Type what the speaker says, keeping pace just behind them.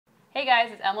Hey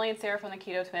guys, it's Emily and Sarah from the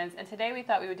Keto Twins, and today we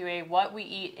thought we would do a what we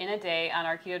eat in a day on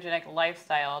our ketogenic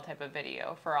lifestyle type of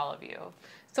video for all of you.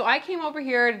 So I came over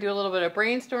here to do a little bit of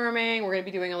brainstorming. We're going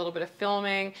to be doing a little bit of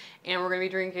filming, and we're going to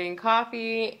be drinking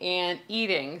coffee and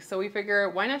eating. So we figure,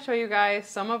 why not show you guys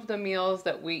some of the meals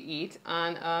that we eat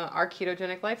on our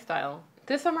ketogenic lifestyle.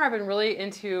 This summer I've been really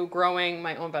into growing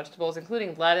my own vegetables,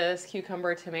 including lettuce,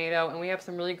 cucumber, tomato, and we have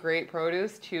some really great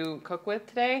produce to cook with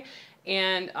today.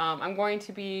 And I'm going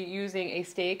to be using a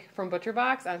steak from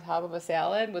ButcherBox on top of a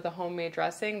salad with a homemade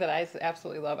dressing that I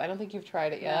absolutely love. I don't think you've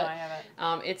tried it yet. No, I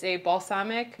haven't. It's a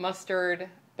balsamic mustard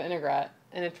vinaigrette,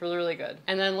 and it's really, really good.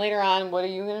 And then later on, what are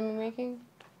you going to be making?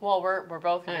 Well, we're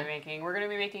both going to be making. We're going to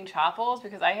be making chaffles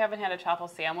because I haven't had a chaffle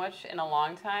sandwich in a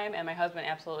long time, and my husband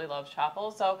absolutely loves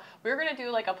chaffles. So we're going to do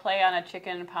like a play on a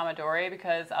chicken pomodori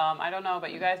because I don't know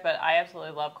about you guys, but I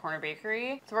absolutely love Corner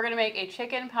Bakery. So we're going to make a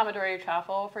chicken pomodori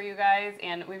chaffle for you guys,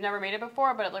 and we've never made it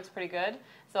before, but it looks pretty good.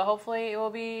 So hopefully it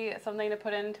will be something to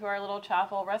put into our little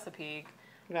chaffle recipe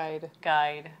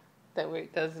guide.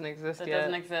 That doesn't exist yet. That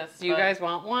doesn't exist. Do you guys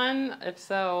want one? If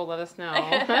so, let us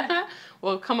know.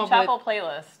 We'll come up with chaffle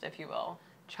playlist, if you will.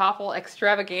 Chaffle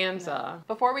extravaganza. No.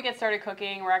 Before we get started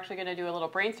cooking, we're actually going to do a little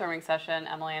brainstorming session,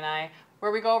 Emily and I,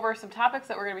 where we go over some topics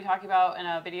that we're going to be talking about in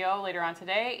a video later on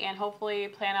today, and hopefully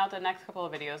plan out the next couple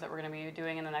of videos that we're going to be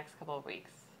doing in the next couple of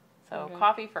weeks. So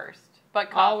coffee first,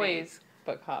 but coffee. Always,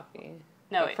 but coffee.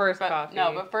 No, but first coffee.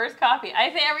 No, but first coffee.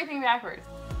 I say everything backwards.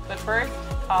 But first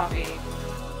coffee.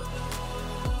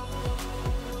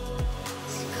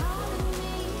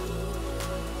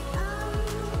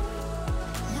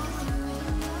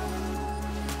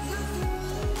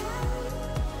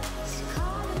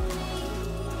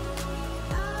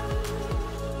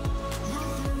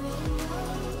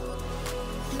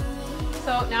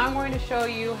 So now I'm going to show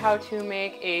you how to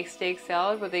make a steak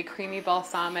salad with a creamy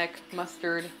balsamic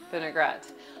mustard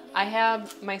vinaigrette. I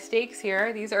have my steaks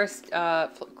here. These are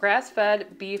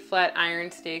grass-fed beef flat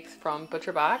iron steaks from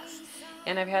ButcherBox,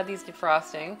 and I've had these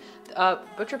defrosting.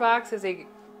 ButcherBox is a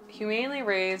humanely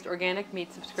raised organic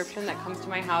meat subscription that comes to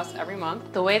my house every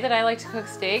month. The way that I like to cook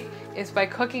steak is by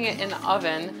cooking it in the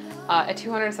oven at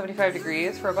 275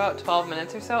 degrees for about 12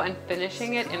 minutes or so and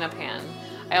finishing it in a pan.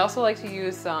 I also like to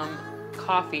use some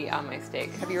coffee on my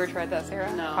steak. Have you ever tried that,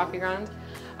 Sarah? No. Coffee ground?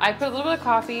 I put a little bit of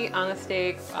coffee on the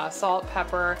steak, salt,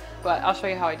 pepper, but I'll show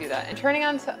you how I do that. And turning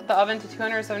on the oven to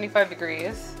 275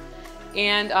 degrees.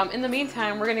 And in the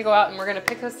meantime, we're gonna go out and we're gonna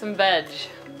pick us some veg.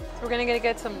 So we're gonna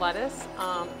get some lettuce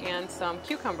and some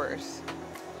cucumbers.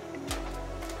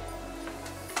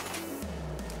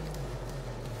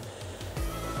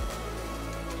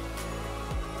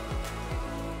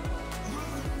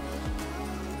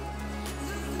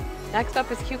 Next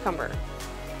up is cucumber.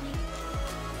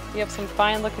 You have some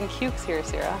fine looking cukes here,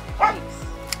 Sarah. Thanks.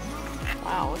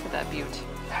 Wow, look at that beaut.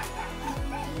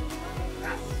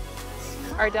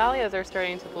 Our dahlias are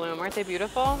starting to bloom. Aren't they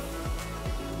beautiful?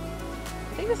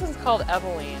 I think this is called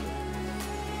Eveline.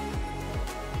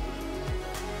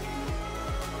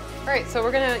 All right, so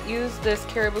we're gonna use this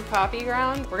caribou coffee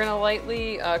ground. We're gonna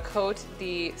lightly coat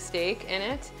the steak in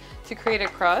it to create a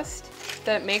crust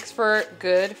that makes for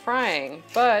good frying.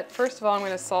 But first of all, I'm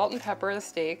gonna salt and pepper the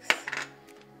steaks.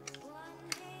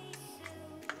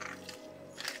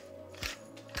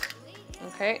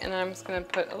 Okay, and then I'm just gonna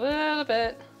put a little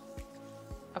bit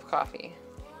of coffee.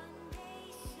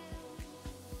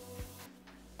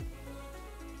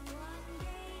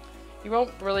 You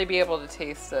won't really be able to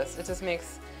taste this. It just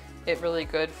makes it really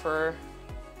good for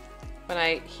when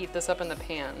I heat this up in the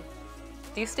pan.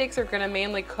 These steaks are gonna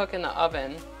mainly cook in the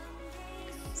oven.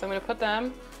 So I'm gonna put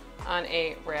them on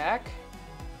a rack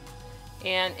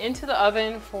and into the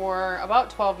oven for about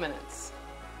 12 minutes.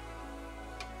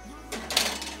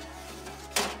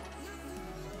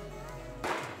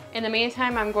 In the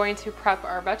meantime, I'm going to prep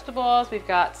our vegetables. We've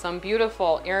got some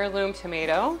beautiful heirloom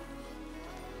tomato.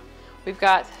 We've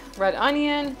got red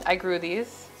onion. I grew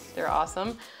these. They're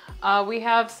awesome. We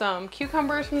have some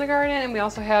cucumbers from the garden, and we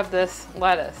also have this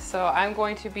lettuce. So I'm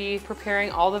going to be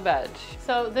preparing all the veg.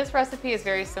 So this recipe is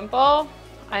very simple.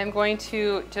 I'm going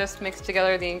to just mix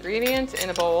together the ingredients in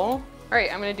a bowl. All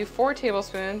right, I'm gonna do 4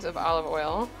 tablespoons of olive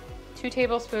oil, 2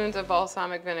 tablespoons of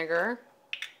balsamic vinegar.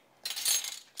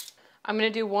 I'm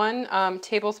gonna do 1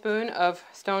 tablespoon of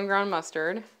stone ground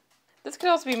mustard. This could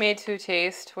also be made to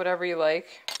taste, whatever you like.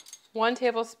 1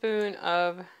 tablespoon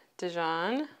of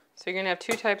Dijon. So you're gonna have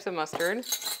 2 types of mustard.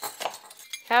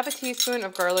 Half a teaspoon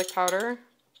of garlic powder.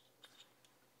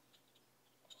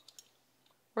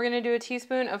 We're going to do a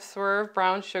teaspoon of Swerve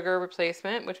brown sugar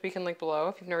replacement, which we can link below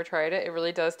if you've never tried it. It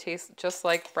really does taste just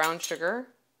like brown sugar.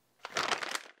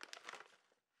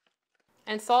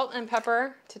 And salt and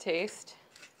pepper to taste.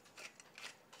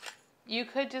 You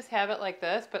could just have it like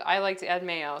this, but I like to add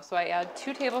mayo. So I add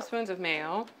 2 tablespoons of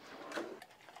mayo.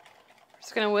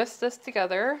 Just gonna whisk this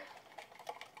together.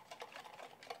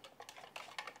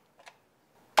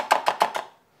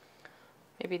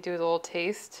 Maybe do a little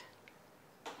taste.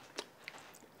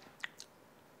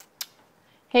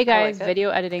 Hey guys, like it. video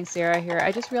editing Sarah here.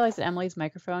 I just realized that Emily's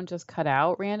microphone just cut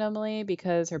out randomly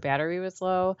because her battery was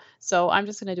low. So I'm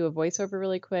just going to do a voiceover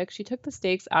really quick. She took the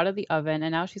steaks out of the oven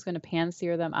and now she's going to pan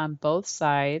sear them on both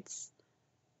sides.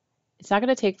 It's not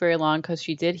going to take very long because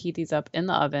she did heat these up in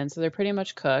the oven, so they're pretty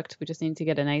much cooked. We just need to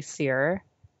get a nice sear.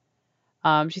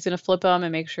 She's going to flip them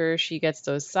and make sure she gets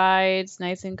those sides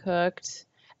nice and cooked.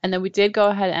 And then we did go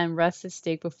ahead and rest the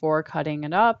steak before cutting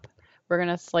it up. We're going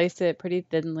to slice it pretty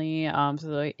thinly so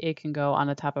that it can go on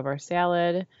the top of our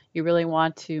salad. You really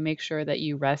want to make sure that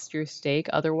you rest your steak.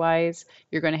 Otherwise,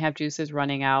 you're going to have juices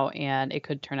running out and it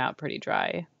could turn out pretty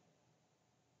dry.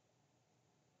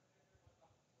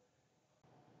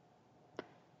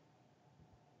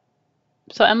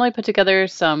 So Emily put together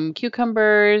some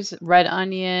cucumbers, red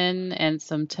onion, and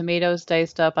some tomatoes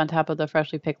diced up on top of the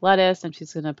freshly picked lettuce, and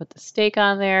she's going to put the steak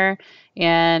on there.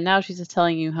 And now she's just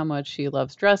telling you how much she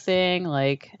loves dressing,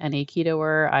 like any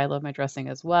ketoer. I love my dressing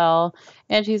as well.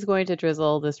 And she's going to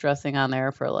drizzle this dressing on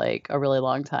there for like a really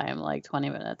long time, like 20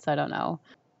 minutes, I don't know.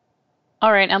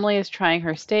 All right, Emily is trying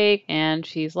her steak and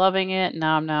she's loving it.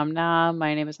 Nom, nom, nom.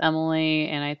 My name is Emily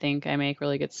and I think I make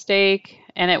really good steak.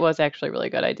 And it was actually really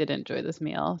good. I did enjoy this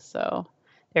meal. So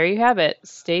there you have it,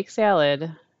 steak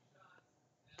salad.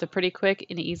 It's a pretty quick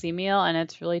and easy meal and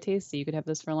it's really tasty. You could have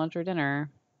this for lunch or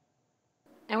dinner.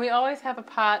 And we always have a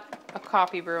pot of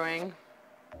coffee brewing.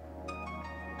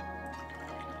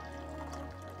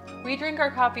 We drink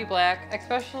our coffee black,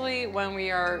 especially when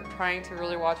we are trying to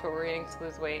really watch what we're eating to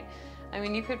lose weight. I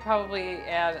mean, you could probably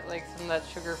add like some of that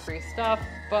sugar-free stuff,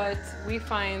 but we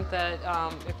find that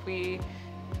if we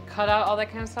cut out all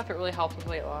that kind of stuff, it really helps with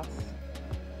weight loss.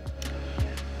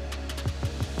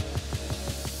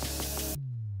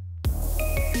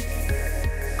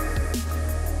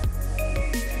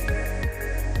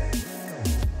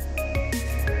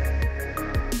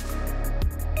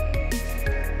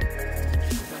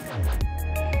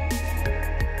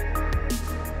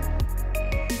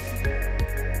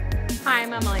 Hi,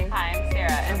 I'm Emily. Hi, I'm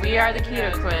Sarah. And we are the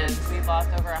Keto Twins. We've lost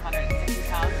over 160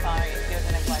 pounds following our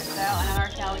ketogenic lifestyle, and on our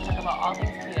channel we talk about all things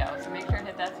keto, so make sure to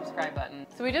hit that subscribe button.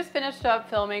 So we just finished up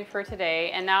filming for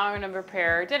today, and now I'm going to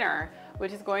prepare dinner,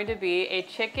 which is going to be a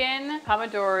chicken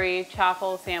pomodori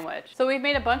chaffle sandwich. So we've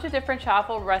made a bunch of different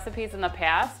chaffle recipes in the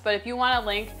past, but if you want a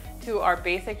link to our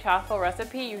basic chaffle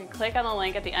recipe, you can click on the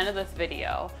link at the end of this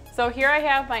video. So here I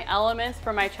have my elements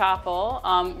for my chaffle.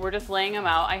 We're just laying them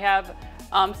out. I have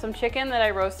some chicken that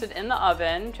I roasted in the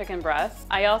oven, chicken breast.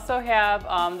 I also have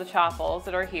the chaffles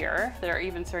that are here, that are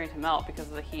even starting to melt because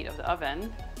of the heat of the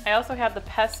oven. I also have the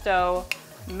pesto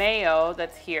mayo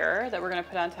that's here that we're gonna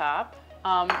put on top.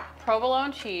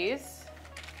 Provolone cheese,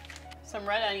 some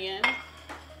red onion,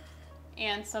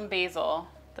 and some basil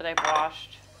that I've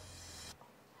washed.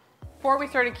 Before we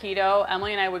started keto,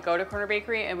 Emily and I would go to Corner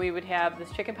Bakery and we would have this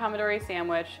chicken pomodori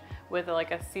sandwich with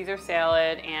like a Caesar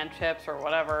salad and chips or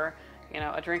whatever. You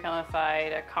know, a drink on the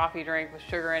side, a coffee drink with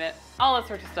sugar in it, all that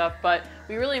sorts of stuff. But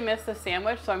we really miss the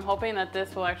sandwich, so I'm hoping that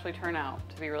this will actually turn out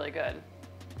to be really good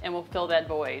and will fill that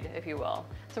void, if you will.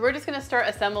 So we're just gonna start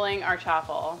assembling our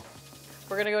chaffle.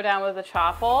 We're gonna go down with the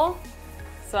chaffle,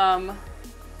 some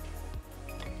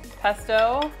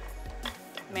pesto,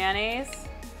 mayonnaise.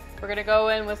 We're gonna go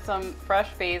in with some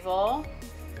fresh basil,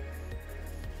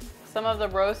 some of the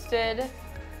roasted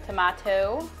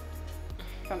tomato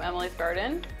from Emily's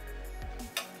garden,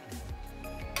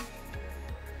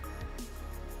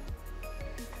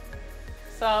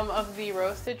 some of the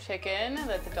roasted chicken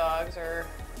that the dogs are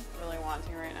really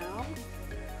wanting right now.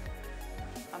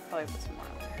 I'll probably put some more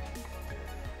on there.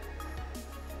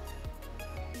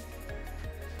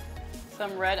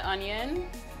 Some red onion.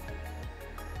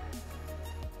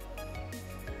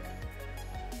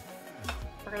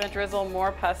 We're gonna drizzle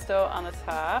more pesto on the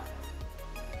top.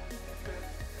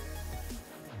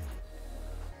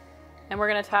 And we're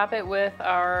gonna top it with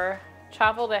our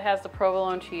chaffle that has the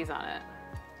provolone cheese on it.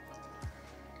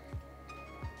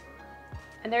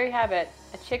 And there you have it,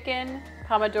 a chicken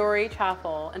pomodori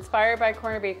chaffle, inspired by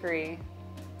Corner Bakery.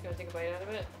 You wanna take a bite out of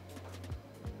it?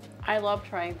 I love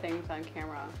trying things on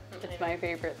camera. It's my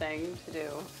favorite thing to do,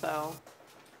 so.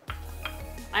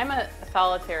 I'm a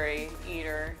solitary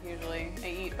eater, usually. I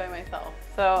eat by myself.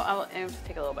 So I'll just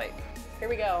take a little bite. Here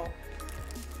we go.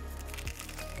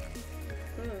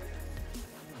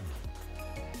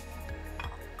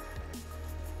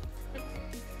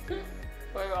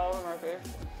 like all over my face.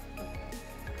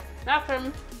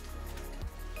 Nothing.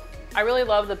 I really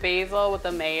love the basil with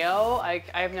the mayo.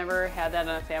 I've never had that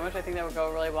on a sandwich. I think that would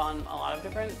go really well in a lot of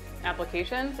different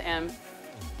applications. And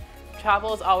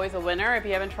Chaffle is always a winner. If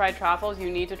you haven't tried Chaffles, you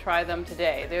need to try them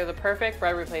today. They're the perfect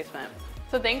bread replacement.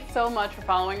 So thanks so much for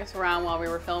following us around while we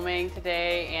were filming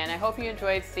today, and I hope you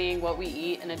enjoyed seeing what we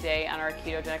eat in a day on our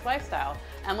ketogenic lifestyle.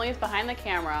 Emily's behind the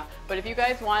camera, but if you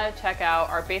guys want to check out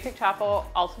our Basic Chaffle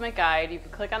Ultimate Guide, you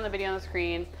can click on the video on the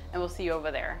screen, and we'll see you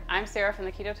over there. I'm Sarah from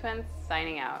the Keto Twins,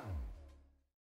 signing out.